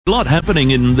A lot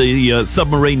happening in the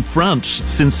submarine front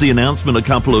since the announcement a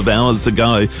couple of hours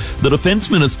ago. The Defence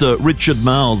Minister, Richard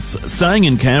Marles, saying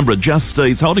in Canberra,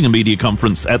 he's holding a media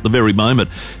conference at the very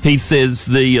moment, he says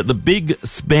the big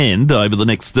spend over the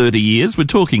next 30 years, we're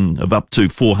talking of up to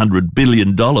 $400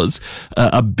 billion,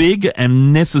 a big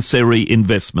and necessary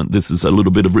investment. This is a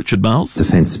little bit of Richard Marles.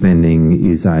 Defence spending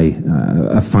is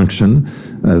a function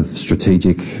of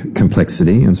strategic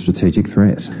complexity and strategic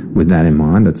threat. With that in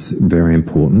mind, it's very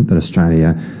important that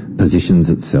Australia positions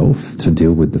itself to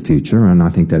deal with the future, and I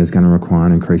think that is going to require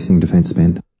an increasing defence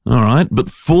spend. All right, but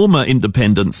former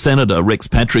independent Senator Rex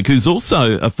Patrick, who's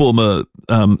also a former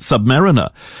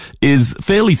submariner, is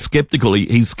fairly sceptical.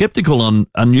 He's sceptical on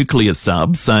a nuclear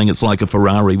sub, saying it's like a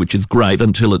Ferrari, which is great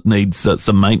until it needs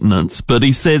some maintenance. But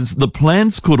he says the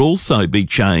plans could also be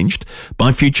changed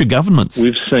by future governments.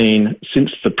 We've seen,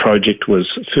 since the project was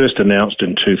first announced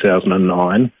in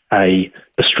 2009, a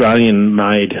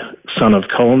Australian-made Son of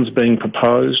Collins being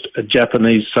proposed, a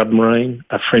Japanese submarine,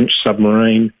 a French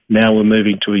submarine. Now we're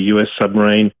moving to a US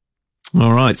submarine.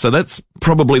 All right, so that's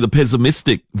probably the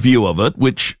pessimistic view of it,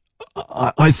 which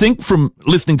I think from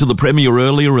listening to the Premier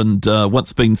earlier and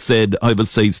what's been said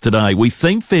overseas today, we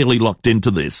seem fairly locked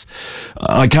into this.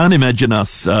 I can't imagine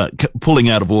us pulling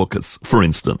out of AUKUS, for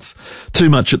instance. Too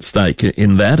much at stake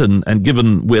in that, and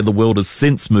given where the world has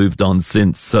since moved on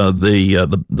since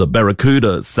the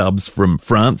Barracuda subs from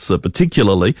France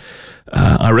particularly,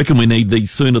 I reckon we need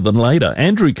these sooner than later.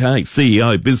 Andrew Kay,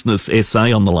 CEO, Business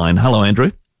SA on the line. Hello,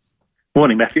 Andrew.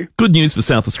 Morning, Matthew. Good news for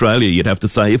South Australia, you'd have to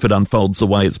say, if it unfolds the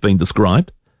way it's been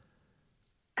described.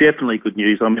 Definitely good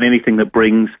news. I mean, anything that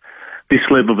brings this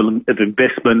level of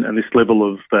investment and this level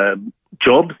of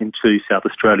jobs into South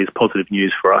Australia is positive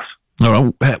news for us. All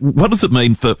right. What does it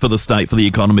mean for the state, for the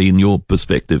economy, in your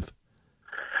perspective?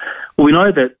 Well, we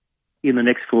know that in the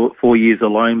next four years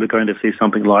alone, we're going to see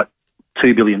something like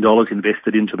 $2 billion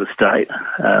invested into the state.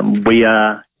 We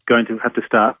are going to have to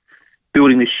start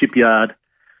building this shipyard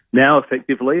now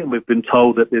effectively, and we've been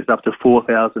told that there's up to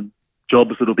 4,000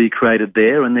 jobs that will be created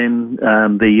there, and then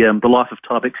the life of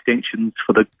type extensions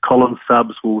for the Collins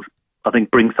subs will, I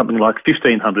think, bring something like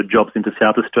 1,500 jobs into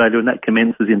South Australia, and that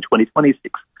commences in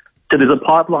 2026. So there's a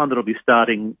pipeline that will be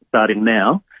starting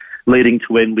now, leading to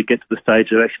when we get to the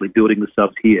stage of actually building the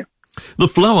subs here. The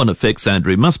flow-on effects,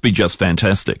 Andrew, must be just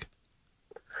fantastic.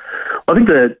 I think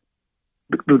the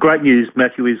great news,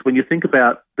 Matthew, is when you think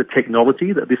about the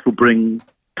technology that this will bring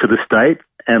to the state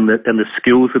and the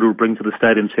skills that it will bring to the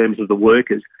state in terms of the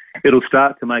workers, it'll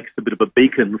start to make us a bit of a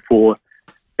beacon for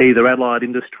either allied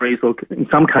industries or, in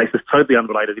some cases, totally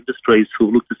unrelated industries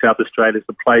who look to South Australia as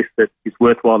a place that is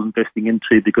worthwhile investing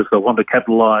into because they want to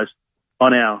capitalise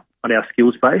on our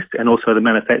skills base and also the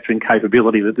manufacturing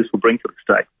capability that this will bring to the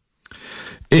state.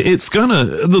 It's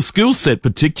the skill set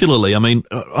particularly, I mean,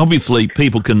 obviously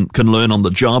people can learn on the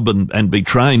job and be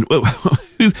trained.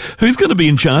 Who's going to be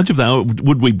in charge of that?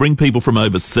 Would we bring people from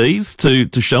overseas to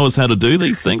show us how to do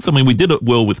these things? I mean, we did it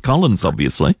well with Collins,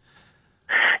 obviously.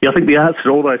 Yeah, I think the answer to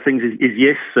all those things is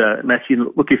yes,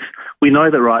 Matthew. Look, if we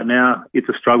know that right now it's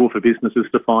a struggle for businesses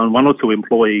to find one or two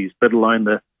employees, let alone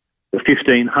the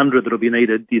 1,500 that will be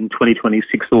needed in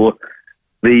 2026 or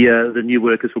the new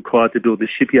workers required to build the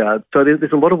shipyard. So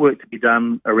there's a lot of work to be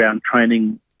done around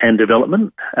training and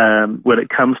development. When it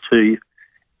comes to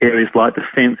areas like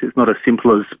defence, it's not as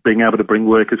simple as being able to bring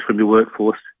workers from the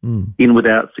workforce in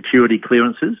without security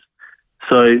clearances.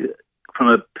 So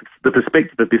from the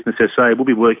perspective of Business SA, we'll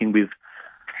be working with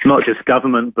not just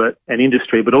government and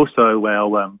industry, but also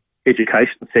our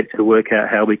education sector to work out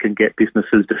how we can get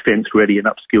businesses defence ready and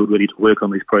upskilled ready to work on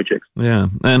these projects. Yeah,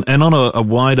 and on a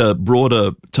wider,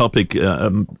 broader topic,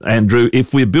 Andrew,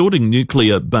 if we're building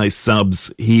nuclear-based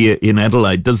subs here in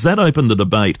Adelaide, does that open the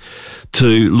debate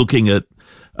to looking at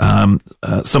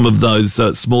some of those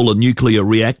smaller nuclear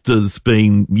reactors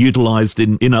being utilised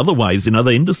in other ways, in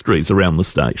other industries around the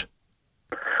state?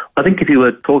 I think if you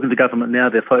were talking to government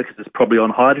now, their focus is probably on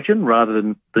hydrogen rather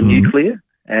than the nuclear.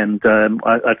 And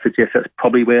I'd suggest that's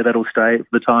probably where that'll stay for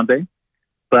the time being.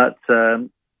 But,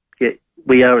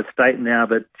 we are a state now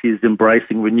that is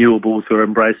embracing renewables or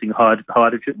embracing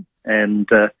hydrogen. And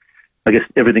I guess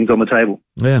everything's on the table.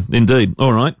 Yeah, indeed.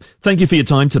 All right. Thank you for your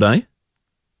time today.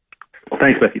 Well,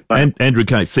 thanks, Matthew. Bye. Andrew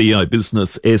Kay, CEO,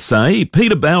 Business SA.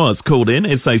 Peter Bowers called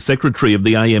in, SA Secretary of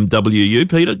the AMWU.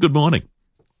 Peter, good morning.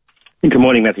 Good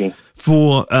morning, Matthew.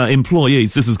 For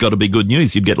employees, this has got to be good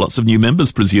news. You'd get lots of new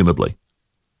members, presumably.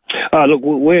 Look,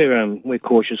 we're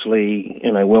cautiously,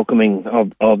 welcoming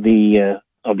of the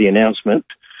announcement.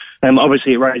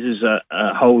 Obviously, it raises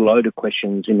a whole load of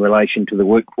questions in relation to the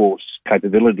workforce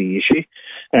capability issue.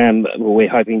 We're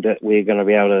hoping that we're going to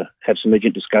be able to have some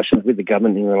urgent discussions with the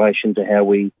government in relation to how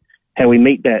we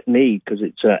meet that need, because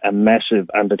it's a massive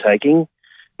undertaking.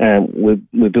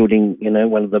 We're building,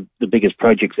 one of the biggest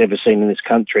projects ever seen in this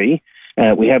country.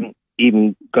 We haven't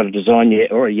even got a design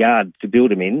yet or a yard to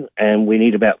build them in, and we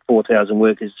need about 4,000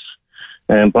 workers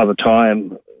by the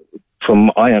time,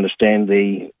 from I understand,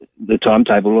 the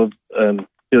timetable of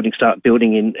start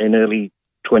building in early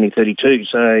 2032.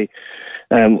 So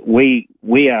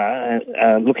we are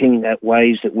looking at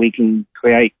ways that we can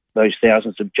create those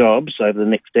thousands of jobs over the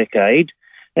next decade,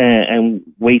 and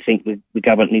we think the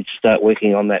government needs to start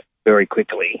working on that very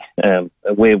quickly.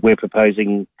 We're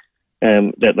proposing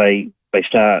that they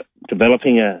start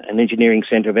developing an engineering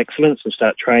centre of excellence and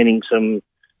start training some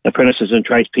apprentices and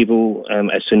tradespeople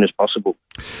as soon as possible.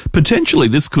 Potentially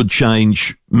this could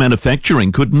change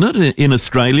manufacturing, couldn't it, in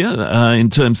Australia, in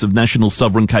terms of national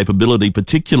sovereign capability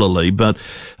particularly? But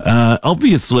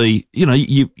obviously,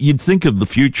 you'd think of the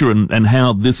future and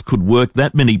how this could work.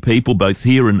 That many people, both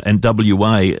here and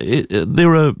WA,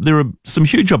 there are some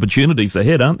huge opportunities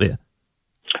ahead, aren't there?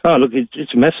 Oh, look,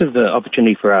 it's a massive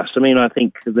opportunity for us. I mean, I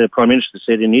think the Prime Minister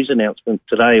said in his announcement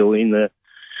today, or in the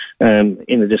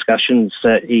discussions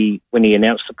that when he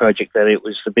announced the project, that it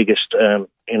was the biggest,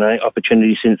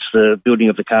 opportunity since the building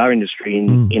of the car industry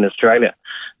in Australia.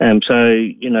 So,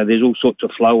 there's all sorts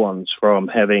of flow-ons from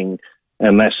having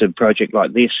a massive project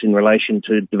like this in relation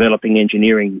to developing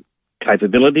engineering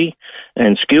capability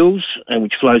and skills, and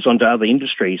which flows onto other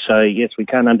industries. So, yes, we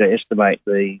can't underestimate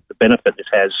the benefit this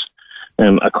has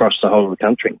across the whole of the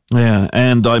country. Yeah,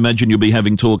 and I imagine you'll be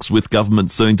having talks with government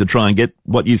soon to try and get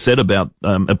what you said about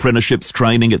apprenticeships,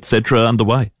 training, etc.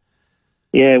 underway.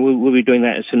 Yeah, we'll be doing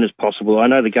that as soon as possible. I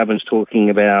know the government's talking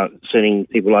about sending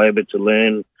people over to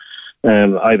learn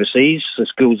overseas the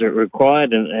skills that are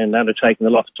required, and undertaking the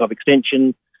Loft Top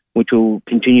extension, which will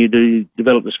continue to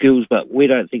develop the skills, but we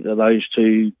don't think that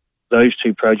those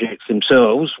two projects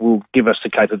themselves will give us the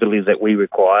capability that we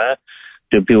require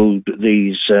to build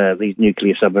these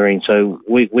nuclear submarines. So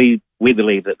we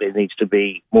believe that there needs to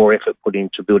be more effort put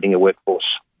into building a workforce.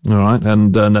 All right,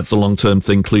 and that's a long-term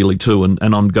thing clearly too,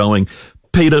 and ongoing.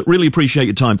 Peter, really appreciate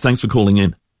your time. Thanks for calling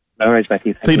in. No worries,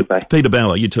 Matthew. Peter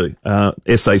Bauer, you too,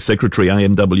 SA Secretary,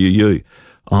 AMWU,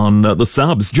 on the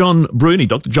subs. John Bruni,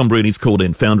 Dr. John Bruni's called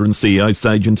in, founder and CEO,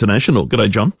 Sage International. G'day,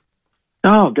 John.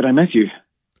 Oh, g'day, Matthew.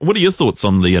 What are your thoughts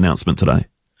on the announcement today?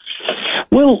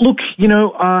 Well, look,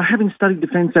 having studied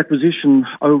defence acquisition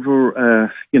over,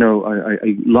 a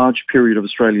large period of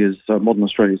modern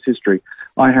Australia's history,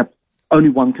 I have only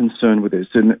one concern with this,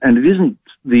 and it isn't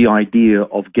the idea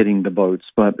of getting the boats,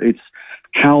 but it's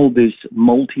how this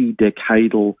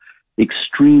multi-decadal,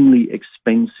 extremely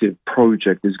expensive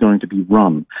project is going to be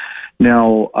run.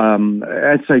 Now,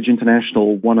 at Sage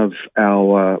International, one of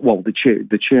our,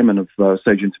 the chairman of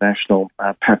Sage International,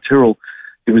 Pat Tyrrell,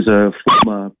 he was a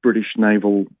former British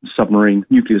naval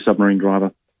nuclear submarine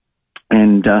driver.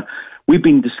 And we've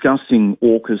been discussing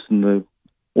AUKUS and the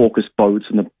AUKUS boats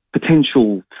and the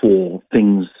potential for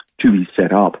things to be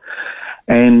set up.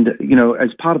 And,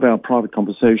 as part of our private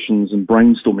conversations and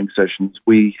brainstorming sessions,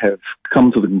 we have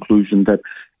come to the conclusion that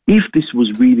if this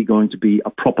was really going to be a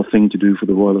proper thing to do for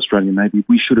the Royal Australian Navy,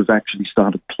 we should have actually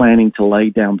started planning to lay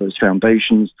down those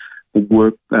foundations,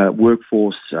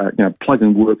 workforce,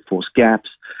 plugging workforce gaps,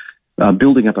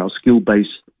 building up our skill base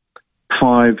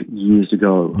 5 years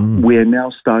ago. We're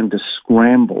now starting to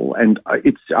scramble, and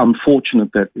it's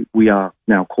unfortunate that we are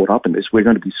now caught up in this. We're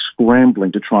going to be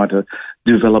scrambling to try to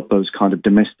develop those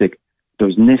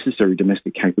necessary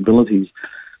domestic capabilities.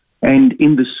 And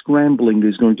in the scrambling,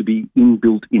 there's going to be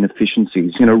inbuilt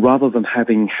inefficiencies. Rather than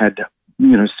having had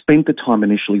spent the time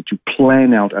initially to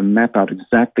plan out and map out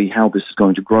exactly how this is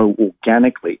going to grow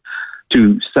organically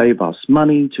to save us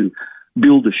money, to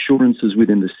build assurances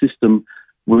within the system,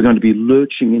 we're going to be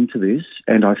lurching into this.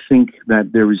 And I think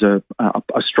that there is a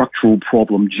structural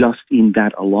problem just in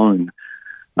that alone.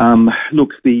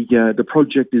 Look, the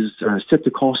project is set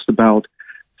to cost about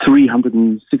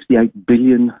 $368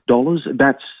 billion.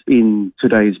 That's in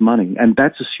today's money. And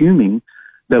that's assuming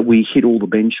that we hit all the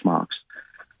benchmarks.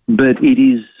 But it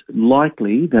is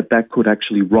likely that could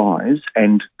actually rise,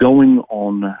 and going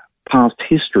on past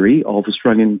history of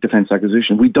Australian defence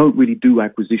acquisition, we don't really do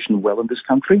acquisition well in this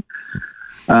country.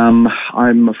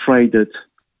 I'm afraid that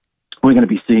we're going to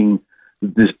be seeing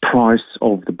this price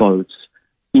of the boats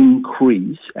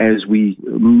increase as we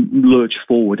lurch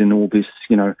forward in all this,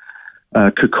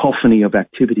 cacophony of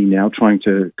activity now, trying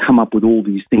to come up with all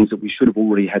these things that we should have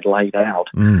already had laid out.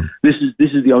 This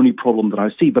is the only problem that I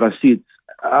see, but I see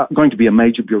it's going to be a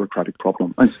major bureaucratic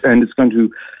problem, and it's going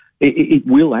to it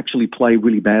will actually play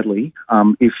really badly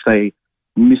if they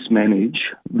mismanage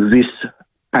this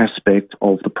aspect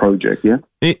of the project, yeah?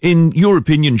 In your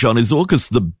opinion, John, is AUKUS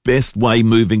the best way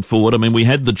moving forward? I mean, we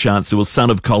had the chance. There was Son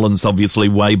of Collins, obviously,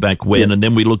 way back when, and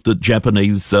then we looked at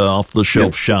Japanese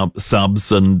off-the-shelf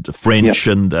subs and French,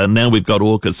 and now we've got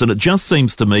AUKUS. And it just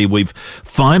seems to me we've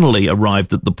finally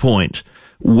arrived at the point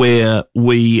where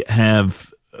we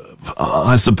have,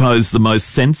 I suppose, the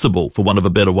most sensible, for want of a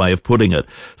better way of putting it,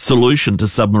 solution to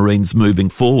submarines moving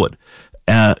forward.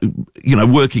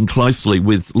 Working closely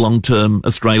with long-term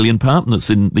Australian partners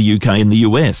in the UK and the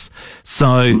US.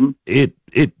 So it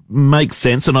makes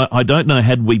sense. And I don't know,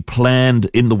 had we planned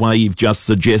in the way you've just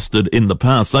suggested in the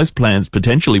past, those plans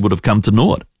potentially would have come to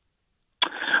naught.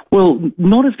 Well,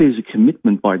 not if there's a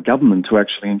commitment by government to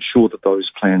actually ensure that those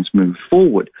plans move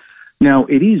forward. Now,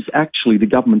 it is actually the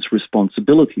government's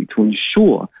responsibility to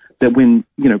ensure that when,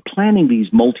 planning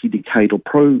these multi-decadal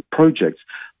projects,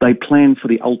 they plan for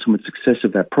the ultimate success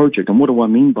of that project. And what do I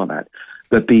mean by that?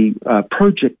 That the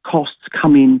project costs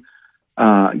come in,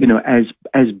 as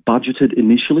budgeted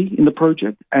initially in the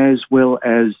project, as well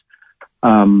as,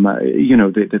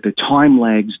 the time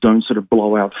lags don't sort of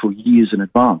blow out for years in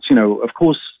advance. Of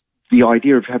course, the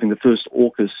idea of having the first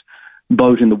AUKUS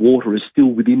boat in the water is still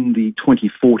within the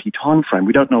 2040 timeframe.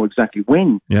 We don't know exactly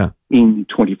when in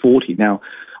 2040. Now,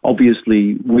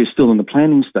 obviously, we're still in the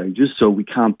planning stages, so we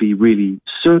can't be really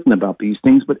certain about these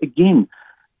things. But again,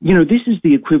 this is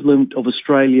the equivalent of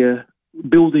Australia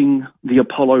building the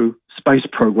Apollo space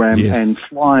program and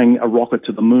flying a rocket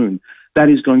to the moon. That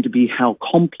is going to be how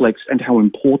complex and how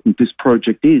important this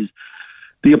project is.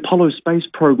 The Apollo space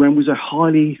program was a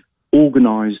highly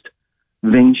organized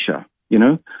venture,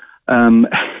 and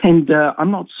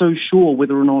I'm not so sure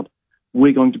whether or not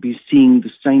we're going to be seeing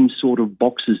the same sort of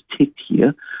boxes ticked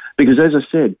here, because as I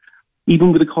said,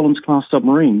 even with the Collins-class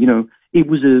submarine, it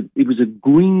was a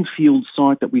greenfield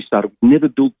site that we started. We never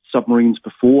built submarines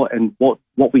before, and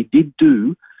what we did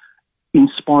do, in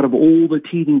spite of all the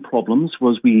teething problems,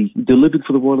 was we delivered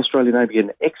for the Royal Australian Navy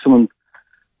an excellent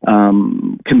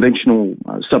conventional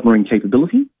submarine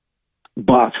capability,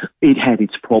 but it had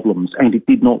its problems, and it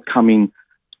did not come in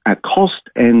at cost,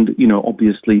 and,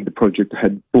 obviously the project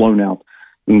had blown out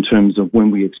in terms of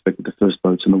when we expected the first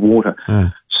boats in the water.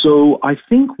 So I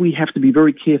think we have to be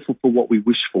very careful for what we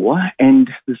wish for, and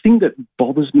the thing that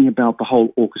bothers me about the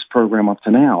whole AUKUS program up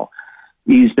to now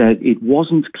is that it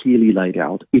wasn't clearly laid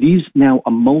out. It is now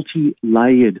a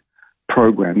multi-layered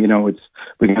program.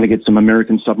 We're going to get some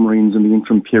American submarines in the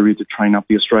interim period to train up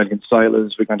the Australian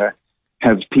sailors. We're going to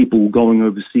have people going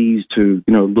overseas to,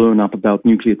 learn up about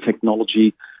nuclear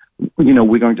technology.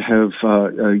 We're going to have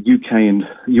UK and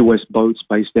US boats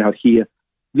based out here.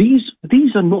 These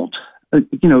are not,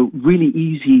 really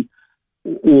easy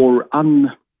or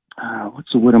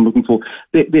what's the word I'm looking for?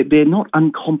 They're not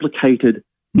uncomplicated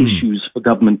issues for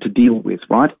government to deal with,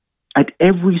 right? At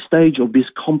every stage of this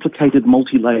complicated,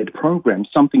 multi-layered program,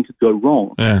 something could go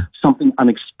wrong. Something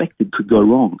unexpected could go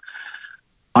wrong.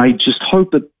 I just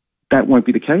hope that won't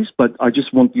be the case, but I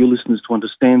just want your listeners to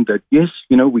understand that, yes,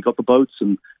 we got the boats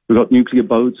and we got nuclear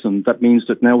boats, and that means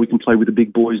that now we can play with the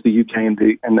big boys, the UK and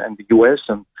the US,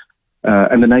 and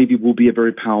the Navy will be a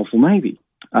very powerful Navy.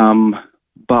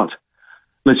 But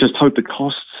let's just hope the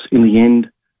costs in the end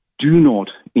do not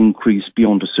increase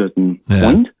beyond a certain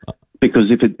point,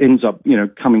 because if it ends up,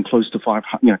 coming close to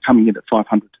coming in at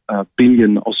 500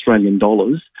 billion Australian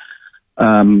dollars,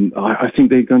 I think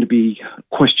there are going to be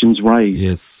questions raised.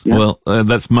 Yes. Yeah? Well,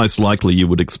 that's most likely you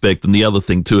would expect. And the other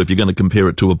thing, too, if you're going to compare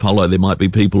it to Apollo, there might be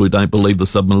people who don't believe the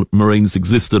submarines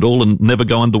exist at all and never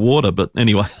go underwater. But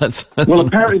anyway, that's well,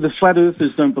 apparently the flat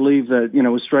earthers don't believe that,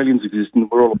 Australians exist and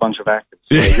we're all a bunch of actors.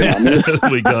 So, there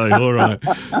we go. All right.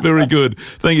 Very good.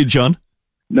 Thank you, John.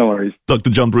 No worries. Dr.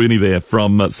 John Bruni there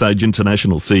from Sage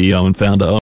International, CEO and founder of